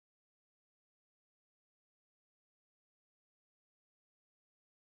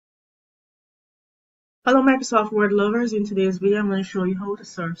Hello Microsoft Word lovers, in today's video I'm going to show you how to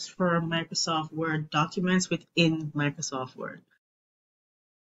search for Microsoft Word documents within Microsoft Word.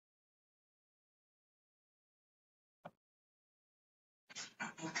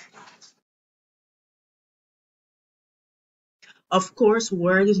 Of course, Microsoft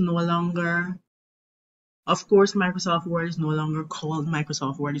Word is no longer called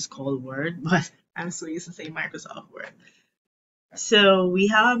Microsoft Word, it's called Word, but I'm still used to say Microsoft Word. So we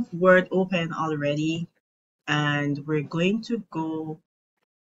have Word open already and we're going to go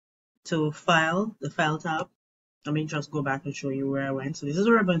to File, the File tab. Let me just go back and show you where I went. So this is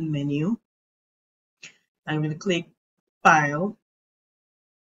our ribbon menu. I'm going to click File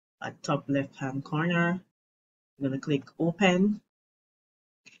at top left hand corner. I'm going to click Open.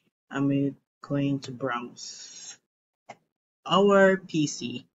 I'm going to browse our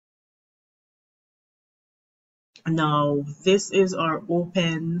PC. Now, this is our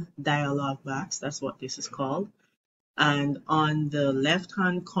open dialog box. That's what this is called. And on the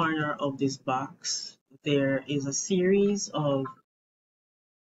left-hand corner of this box, there is a series of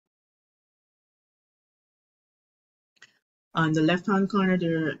on the left-hand corner,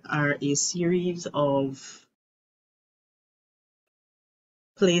 there are a series of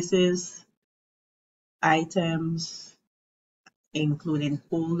places, items, including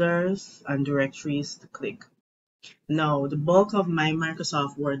folders and directories to click. Now, the bulk of my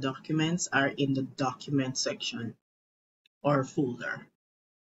Microsoft Word documents are in the document section or folder.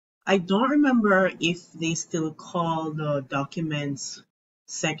 I don't remember if they still call the documents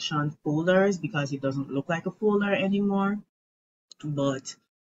section folders because it doesn't look like a folder anymore, but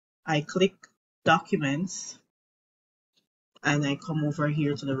I click documents and I come over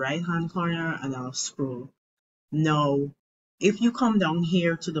here to the right hand corner and I'll scroll. Now, if you come down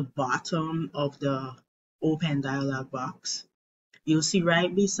here to the bottom of the open dialog box, you'll see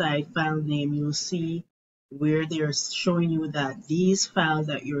right beside file name, you'll see where they're showing you that these files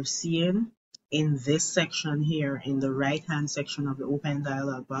that you're seeing in this section here, in the right hand section of the open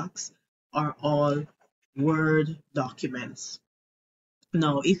dialog box, are all Word documents.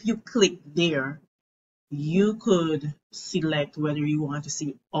 Now, if you click there, you could select whether you want to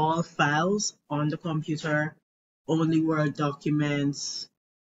see all files on the computer, only Word documents,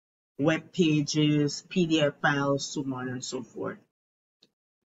 web pages, PDF files, so on and so forth.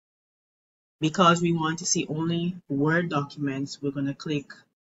 Because we want to see only Word documents, we're going to click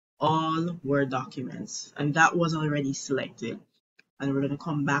all Word documents, and that was already selected. And we're going to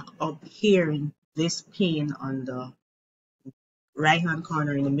come back up here in this pane on the right hand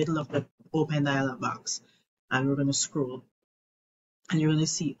corner in the middle of the open dialog box, and we're going to scroll, and you're going to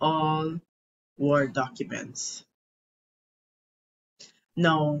see all Word documents.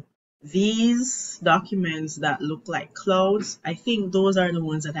 Now, these documents that look like clouds, I think those are the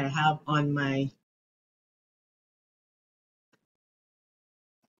ones that I have on my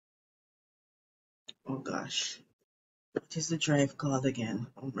oh gosh, what is the drive called again?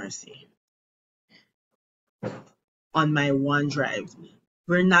 Oh mercy. On my OneDrive.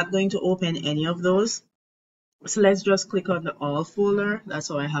 We're not going to open any of those. So let's just click on the all folder. That's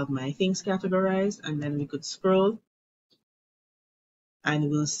how I have my things categorized. And then we could scroll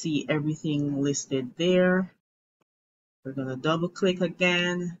and we'll see everything listed there. We're going to double click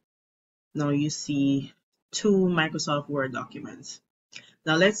again. Now you see 2 Microsoft Word documents.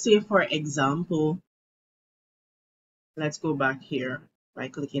 Now let's say, for example, let's go back here by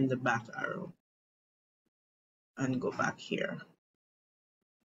clicking the back arrow and go back here.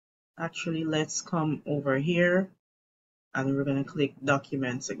 Actually, let's come over here and we're going to click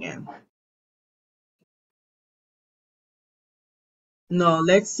documents again. Now,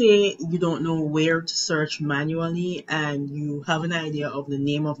 let's say you don't know where to search manually and you have an idea of the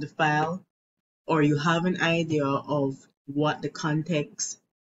name of the file, or you have an idea of what the context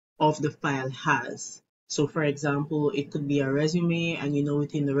of the file has. So for example, it could be a resume and you know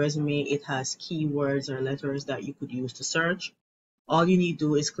within the resume it has keywords or letters that you could use to search. All you need to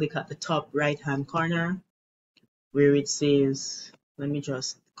do is click at the top right hand corner where it says, let me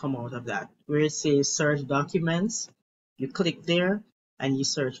just come out of that, where it says search documents. You click there and you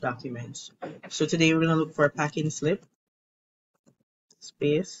search documents. So today we're going to look for a packing slip,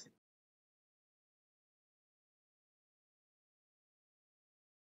 space,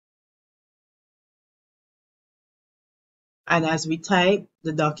 and as we type,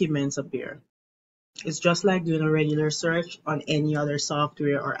 the documents appear. It's just like doing a regular search on any other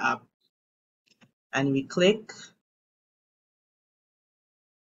software or app. And we click,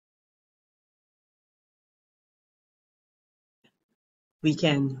 we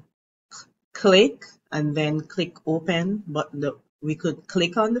can click and then click open, but the we could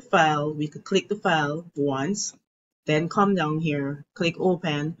click on the file, we could click the file once, then come down here, click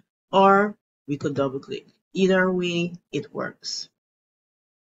open, or we could double click. Either way, it works.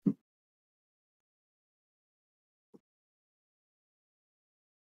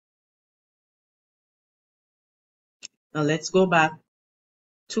 Now let's go back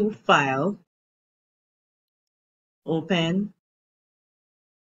to File, Open,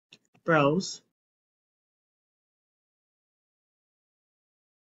 Browse,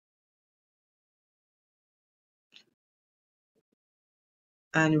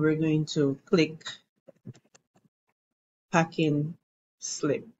 and we're going to click Packing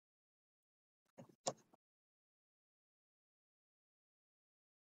Slip.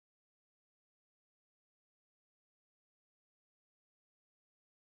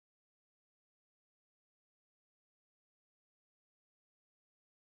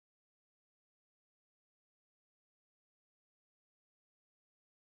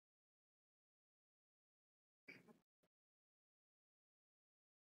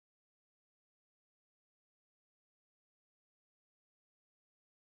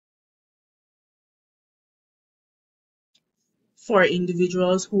 For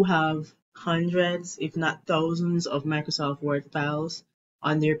individuals who have hundreds, if not thousands, of Microsoft Word files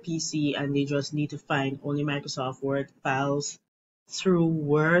on their PC and they just need to find only Microsoft Word files through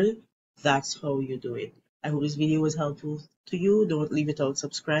Word, that's how you do it. I hope this video was helpful to you. Don't leave without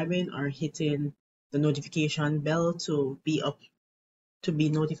subscribing or hitting the notification bell to be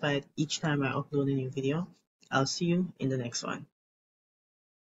notified each time I upload a new video. I'll see you in the next one.